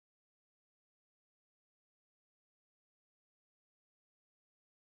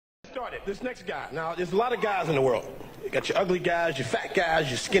started. This next guy. Now, there's a lot of guys in the world. You got your ugly guys, your fat guys,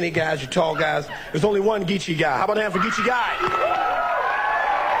 your skinny guys, your tall guys. There's only one Geechy Guy. How about a hand for Geechy Guy?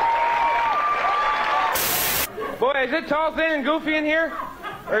 Boy, is it tall, thin, and goofy in here?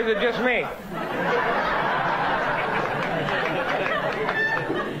 Or is it just me?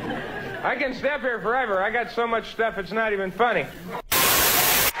 I can step here forever. I got so much stuff it's not even funny. It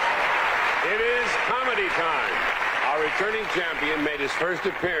is comedy time. Our returning champion made his first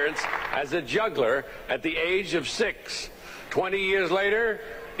appearance as a juggler at the age of 6. 20 years later,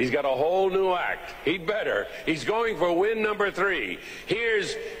 he's got a whole new act. He'd better. He's going for win number 3.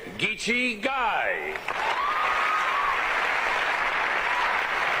 Here's Geechy Guy.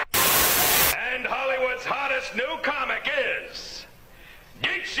 And Hollywood's hottest new comic is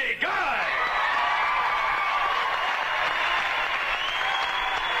Geechy Guy.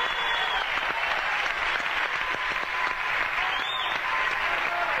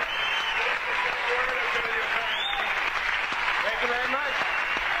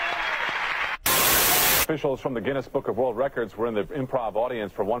 Officials from the Guinness Book of World Records were in the improv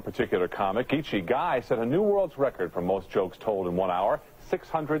audience for one particular comic. Geechy Guy set a new world's record for most jokes told in 1 hour,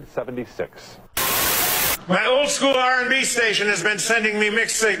 676. My old school R&B station has been sending me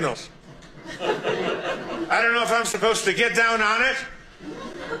mixed signals. I don't know if I'm supposed to get down on it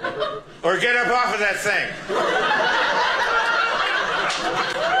or get up off of that thing.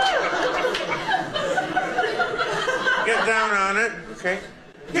 Get down on it, okay.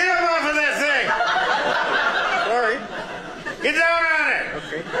 Get up off of that thing! Sorry. Get down on it!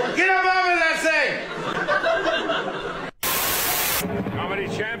 Okay. Get up off of that thing! Comedy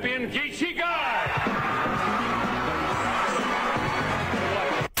champion Geechy Guy.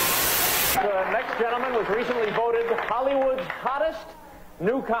 The next gentleman was recently voted Hollywood's hottest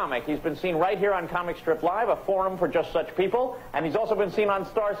new comic. He's been seen right here on Comic Strip Live, a forum for just such people, and he's also been seen on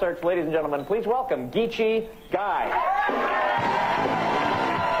Star Search. Ladies and gentlemen, please welcome Geechy Guy.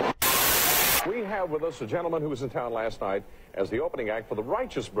 We have with us a gentleman who was in town last night as the opening act for the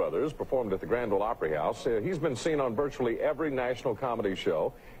Righteous Brothers, performed at the Grand Ole Opry House. He's been seen on virtually every national comedy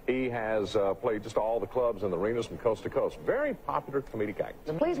show. He has played just all the clubs and the arenas from coast to coast. Very popular comedic act.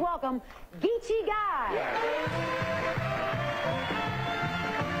 Please welcome Geechy Guy.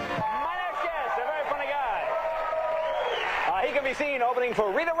 My next guest, a very funny guy. He can be seen opening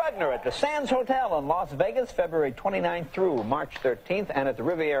for Rita Rudner at the Sands Hotel in Las Vegas, February 29th through March 13th, and at the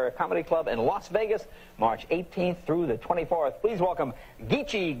Riviera Comedy Club in Las Vegas, March 18th through the 24th. Please welcome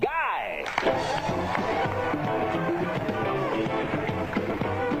Geechy Guy.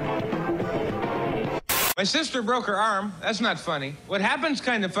 My sister broke her arm. That's not funny. What happened's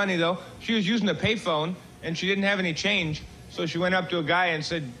kind of funny, though. She was using a payphone, and she didn't have any change, so she went up to a guy and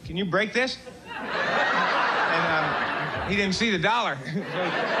said, "Can you break this?" And he didn't see the dollar, so she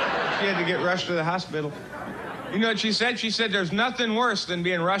had to get rushed to the hospital. You know what she said? She said, "There's nothing worse than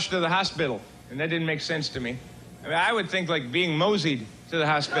being rushed to the hospital." And that didn't make sense to me. I mean, I would think like being moseyed to the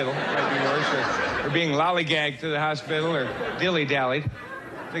hospital might be worse, or being lollygagged to the hospital, or dilly-dallied.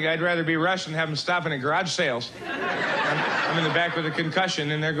 I think I'd rather be rushed and have them stopping at garage sales. I'm in the back with a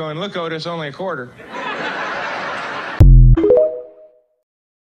concussion, and they're going, "Look, Otis, only a quarter."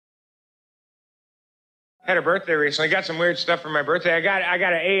 Had a birthday recently. Got some weird stuff for my birthday. I got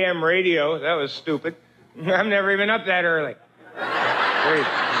an AM radio. That was stupid. I'm never even up that early. Great.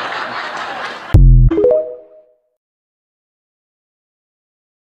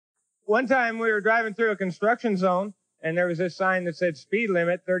 One time we were driving through a construction zone, and there was this sign that said speed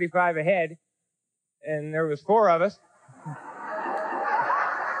limit 35 ahead, and there was 4 of us.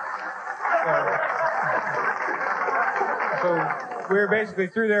 So we were basically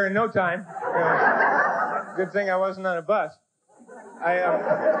through there in no time. Good thing I wasn't on a bus. I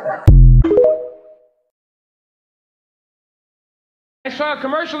saw a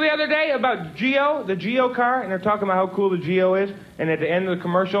commercial the other day about Geo, the Geo car, and they're talking about how cool the Geo is. And at the end of the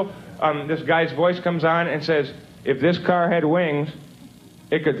commercial, this guy's voice comes on and says, "If this car had wings,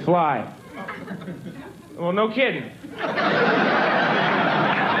 it could fly." Well, no kidding. You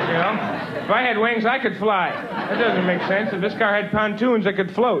know, if I had wings, I could fly. That doesn't make sense. If this car had pontoons, it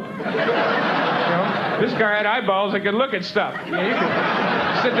could float. You know, this car had eyeballs, it could look at stuff. You know, you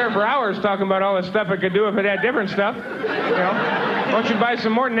could sit there for hours talking about all the stuff it could do if it had different stuff. You know, why don't you buy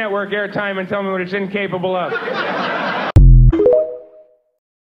some more network airtime and tell me what it's incapable of?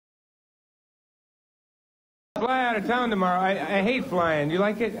 Fly out of town tomorrow. I hate flying. Do you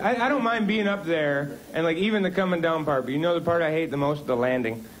like it? I don't mind being up there and like even the coming down part, but you know the part I hate the most? The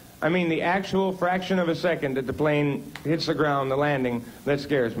landing. I mean the actual fraction of a second that the plane hits the ground, the landing, that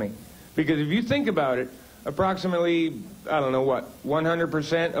scares me. Because if you think about it, approximately, I don't know what,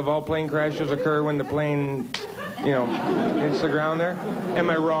 100% of all plane crashes occur when the plane, you know, hits the ground there. Am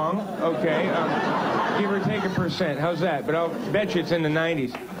I wrong? Okay. Give or take a percent. How's that? But I'll bet you it's in the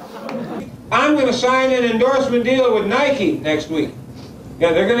 90s. I'm going to sign an endorsement deal with Nike next week.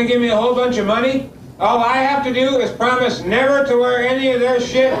 Yeah, they're going to give me a whole bunch of money. All I have to do is promise never to wear any of their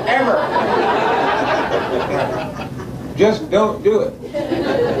shit ever. Just don't do it.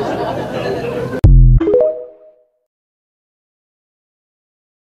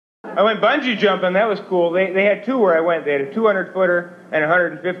 I went bungee jumping. That was cool. They had two where I went. They had a 200-footer and a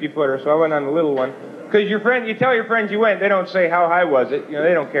 150-footer, so I went on the little one. Because you tell your friends you went, they don't say how high was it. You know,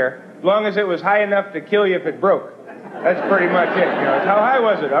 they don't care. As long as it was high enough to kill you if it broke. That's pretty much it. You know, how high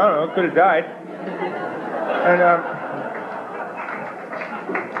was it? I don't know. Could have died. And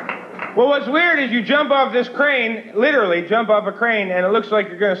well, what's weird is you jump off this crane, literally jump off a crane, and it looks like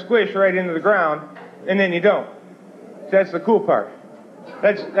you're going to squish right into the ground, and then you don't. So that's the cool part.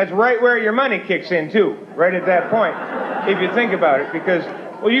 That's right where your money kicks in, too, right at that point, if you think about it, because,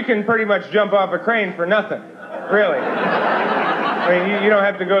 well, you can pretty much jump off a crane for nothing, really. I mean, you don't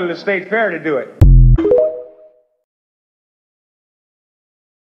have to go to the state fair to do it.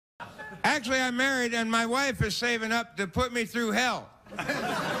 Actually, I'm married, and my wife is saving up to put me through hell.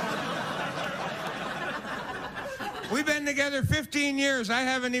 We've been together 15 years. I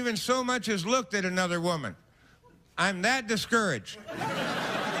haven't even so much as looked at another woman. I'm that discouraged.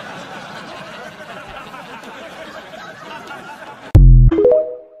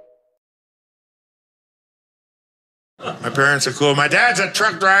 My parents are cool. My dad's a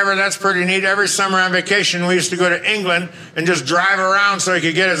truck driver. That's pretty neat. Every summer on vacation, we used to go to England and just drive around so he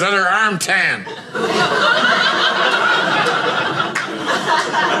could get his other arm tan.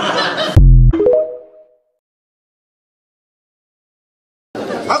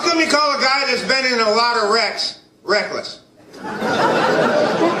 How come you call a guy that's been in a lot of wrecks reckless?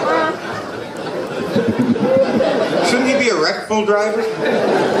 Shouldn't he be a wreckful driver?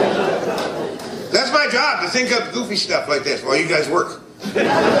 That's my job, to think up goofy stuff like this while you guys work.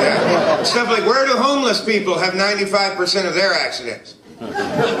 Yeah. Stuff like, where do homeless people have 95% of their accidents?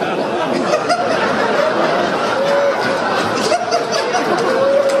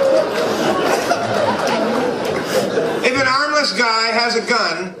 If an armless guy has a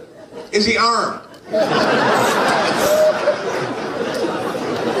gun, is he armed?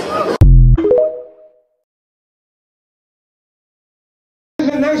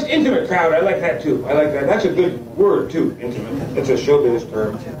 Nice intimate crowd. I like that too. I like that. That's a good word too. Intimate. It's a showbiz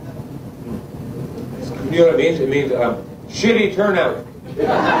term. You know what it means? It means shitty turnout.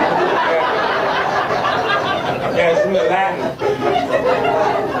 Yeah, it's from the Latin.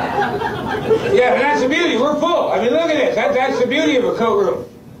 Yeah, but that's the beauty. We're full. I mean, look at this. That's the beauty of a coat room.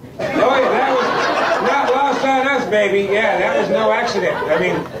 Oh yeah, that was not lost on us, baby. Yeah, that was no accident. I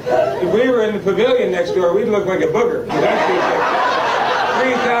mean, if we were in the pavilion next door, we'd look like a booger.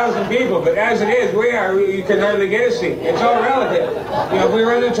 3,000 people, but as it is, you can hardly get a seat. It's all relative. You know, if we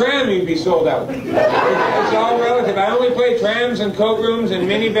were in a tram, you'd be sold out. It's all relative. I only play trams and coat rooms and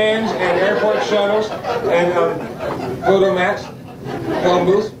minivans and airport shuttles and photo mats, phone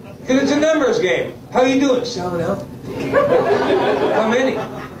booths, because it's a numbers game. How you doing? Selling out? How many?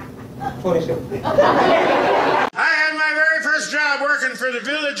 27. I had my very first job working for the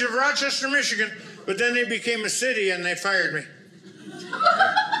village of Rochester, Michigan, but then they became a city and they fired me.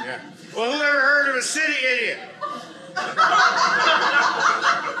 Yeah. Well, who ever heard of a city idiot?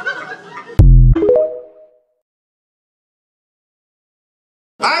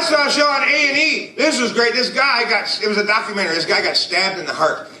 I saw a show on A&E. This was great. This guy it was a documentary. This guy got stabbed in the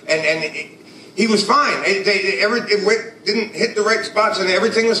heart, and he was fine. It didn't hit the right spots, and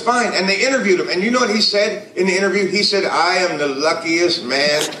everything was fine. And they interviewed him, and you know what he said in the interview? He said, "I am the luckiest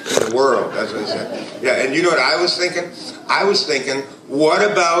man in the world." That's what he said. Yeah, and you know what I was thinking? I was thinking, what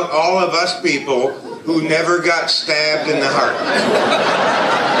about all of us people who never got stabbed in the heart?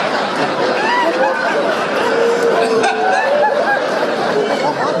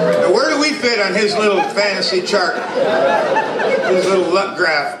 Now, where do we fit on his little fantasy chart? His little luck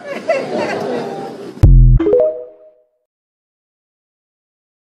graph.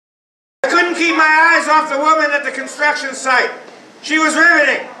 I couldn't keep my eyes off the woman at the construction site. She was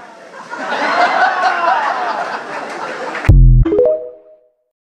riveting.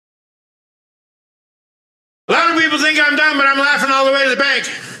 A lot of people think I'm dumb, but I'm laughing all the way to the bank.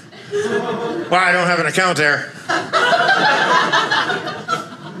 Well, I don't have an account there.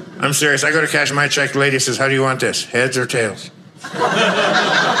 I'm serious. I go to cash my check. The lady says, "How do you want this? Heads or tails?"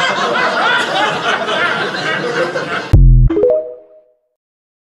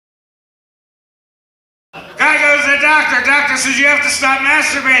 doctor. Doctor says you have to stop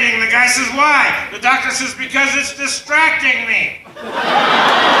masturbating. The guy says, why? The doctor says, because it's distracting me.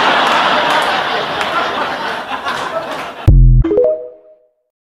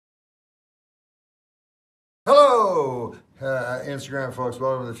 Hello, Instagram folks.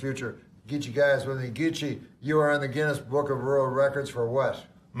 Welcome to the future. Geechy Guys with me. Geechy, you are in the Guinness Book of World Records for what?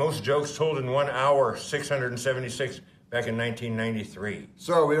 Most jokes told in 1 hour, 676, back in 1993.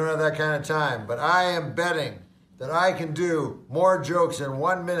 So we don't have that kind of time, but I am betting that I can do more jokes in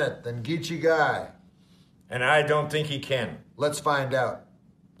 1 minute than Geechy Guy. And I don't think he can. Let's find out.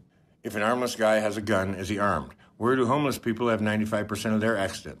 If an armless guy has a gun, is he armed? Where do homeless people have 95% of their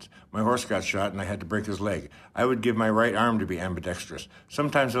accidents? My horse got shot and I had to break his leg. I would give my right arm to be ambidextrous.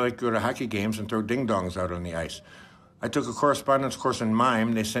 Sometimes I like to go to hockey games and throw ding-dongs out on the ice. I took a correspondence course in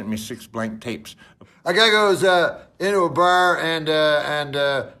mime. They sent me 6 blank tapes. A guy goes into a bar and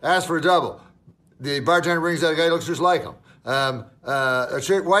asks for a double. The bartender brings out a guy who looks just like him.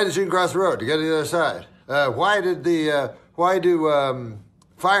 Why did you cross the road to get to the other side? Why do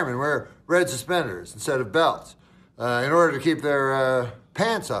firemen wear red suspenders instead of belts? In order to keep their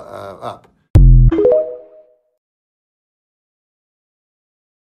pants up.